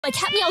My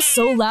cat meows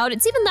so loud,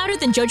 it's even louder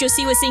than Jojo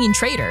Siwa singing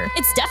Traitor.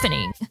 It's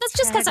deafening. That's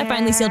just because I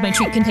finally sealed my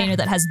treat container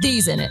that has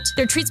these in it.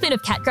 They're treats made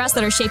of cat grass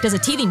that are shaped as a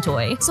teething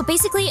toy. So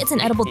basically, it's an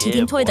edible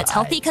teething toy that's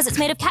healthy because it's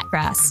made of cat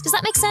grass. Does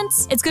that make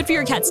sense? It's good for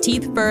your cat's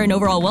teeth, fur, and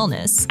overall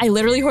wellness. I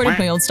literally hoarded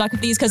my old stock of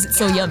these because it's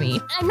so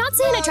yummy. I'm not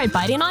saying I tried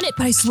biting on it,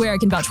 but I swear I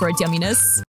can vouch for its yumminess.